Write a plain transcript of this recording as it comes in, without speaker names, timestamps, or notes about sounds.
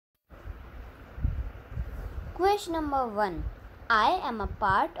Question number 1. I am a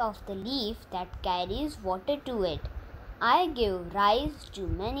part of the leaf that carries water to it. I give rise to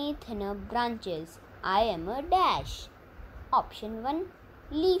many thinner branches. I am a dash. Option 1.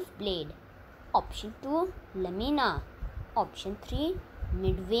 Leaf blade. Option 2. Lamina. Option 3.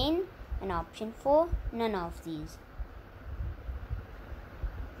 Midvein. And option 4. None of these.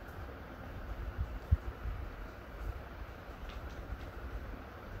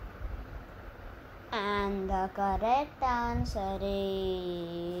 And the correct answer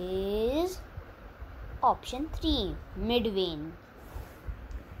is option 3. Midvein.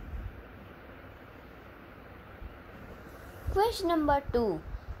 Question number 2.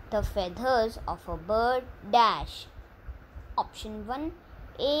 The feathers of a bird dash. Option 1.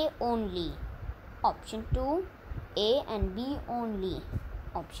 A only. Option 2. A and B only.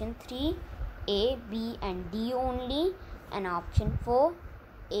 Option 3. A, B and D only. And option 4.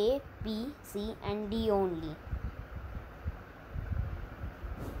 A, B, C and D only.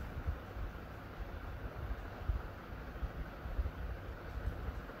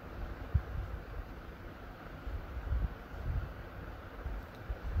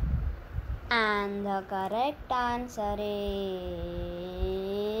 And the correct answer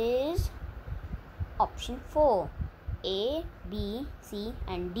is option 4. A, B, C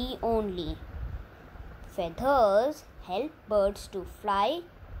and D only. Feathers help birds to fly,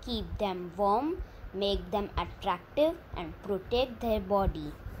 keep them warm, make them attractive and protect their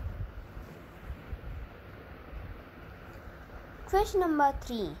body. Question number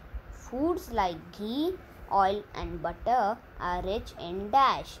 3. Foods like ghee, oil and butter are rich in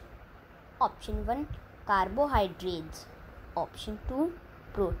dash. Option 1. Carbohydrates. Option 2.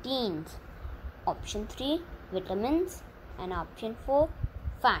 Proteins. Option 3. Vitamins. And option 4.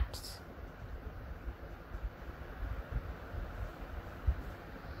 Fats.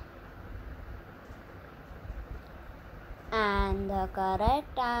 And the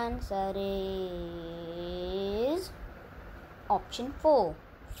correct answer is option 4.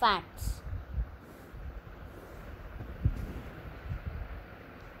 Fats.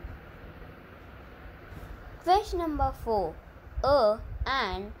 Question number 4. A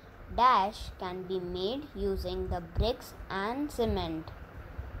and dash can be made using the bricks and cement.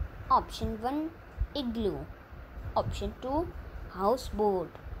 Option 1. Igloo. Option 2. Houseboat.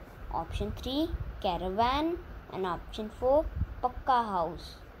 Option 3. Caravan. And option 4. Pakka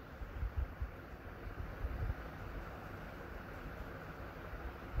house.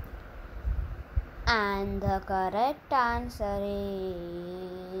 And the correct answer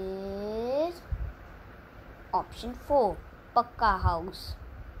is option 4. Pakka house.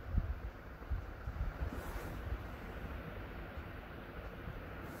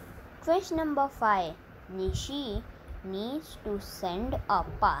 Question number 5. Nishi needs to send a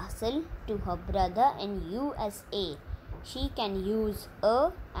parcel to her brother in USA. She can use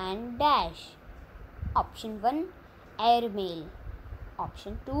a and dash. Option 1. Airmail.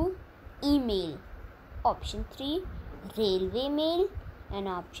 Option 2. Email. Option 3. Railway mail. And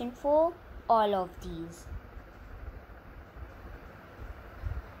option 4. All of these.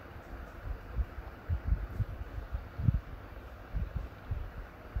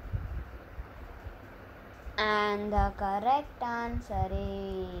 And the correct answer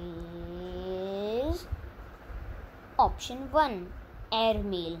is option 1.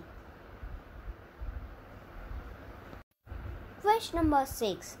 Airmail. Question number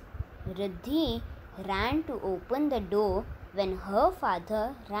 6. Riddhi ran to open the door when her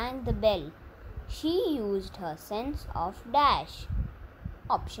father rang the bell. She used her sense of dash.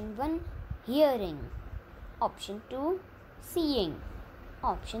 Option 1. Hearing. Option 2. Seeing.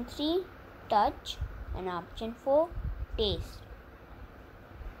 Option 3. Touch. And option 4. Taste.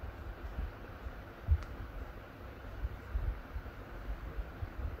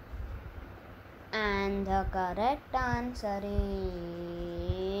 And the correct answer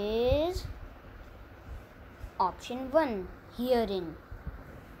is option 1. Hearing.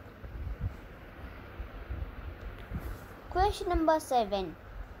 Question number 7.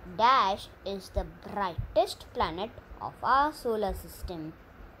 Dash is the brightest planet of our solar system.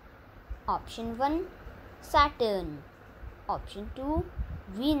 Option 1. Saturn. Option 2.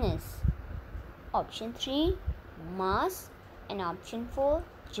 Venus. Option 3. Mars. And option 4.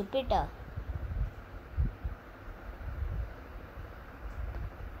 Jupiter.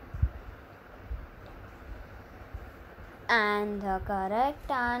 And the correct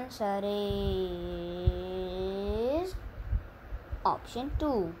answer is option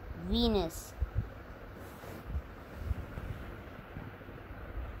 2. Venus.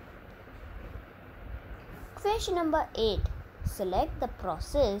 Question number 8. Select the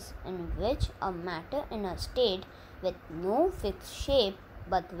process in which a matter in a state with no fixed shape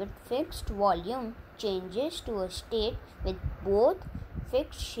but with fixed volume changes to a state with both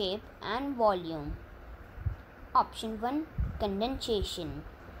fixed shape and volume. Option 1, condensation.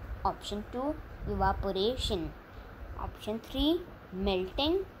 Option 2, evaporation. Option 3,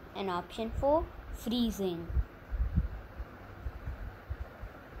 melting. And option 4, freezing.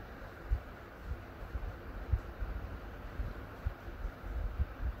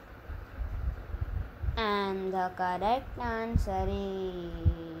 And the correct answer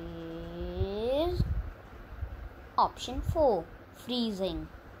is option 4, freezing.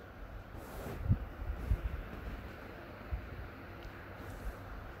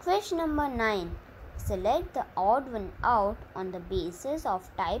 Question number 9. Select the odd one out on the basis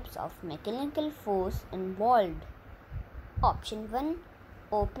of types of mechanical force involved. Option 1,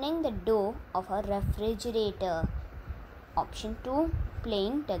 opening the door of a refrigerator. Option 2,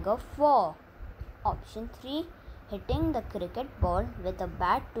 playing tug of war. Option 3, hitting the cricket ball with a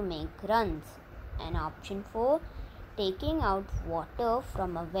bat to make runs. And option 4, taking out water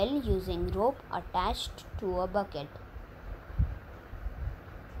from a well using rope attached to a bucket.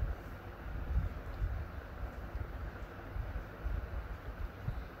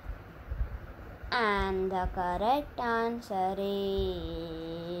 And the correct answer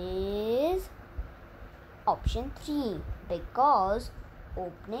is option 3, because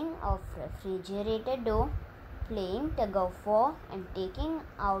opening of refrigerator door, playing tug of war, and taking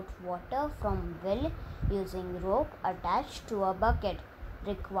out water from well using rope attached to a bucket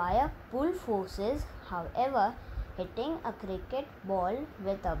require pull forces. However, hitting a cricket ball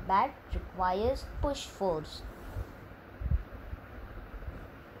with a bat requires push force.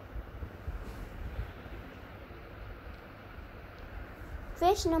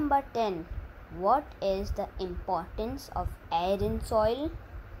 Question number 10. What is the importance of air in soil?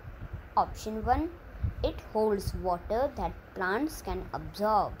 Option 1, it holds water that plants can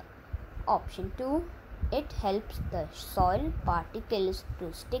absorb. Option 2, it helps the soil particles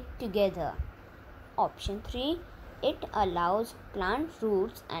to stick together. Option 3, it allows plant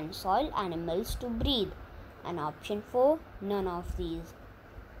roots and soil animals to breathe. And option 4, none of these.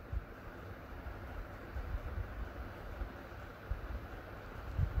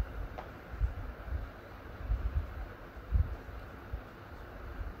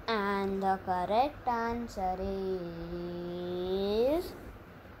 And the correct answer is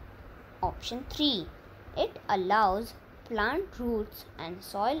option 3. It allows plant roots and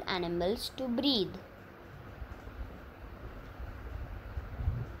soil animals to breathe.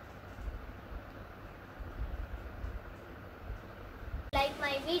 Like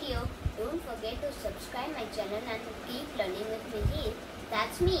my video, don't forget to subscribe my channel and keep learning with me.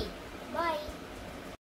 That's me. Bye.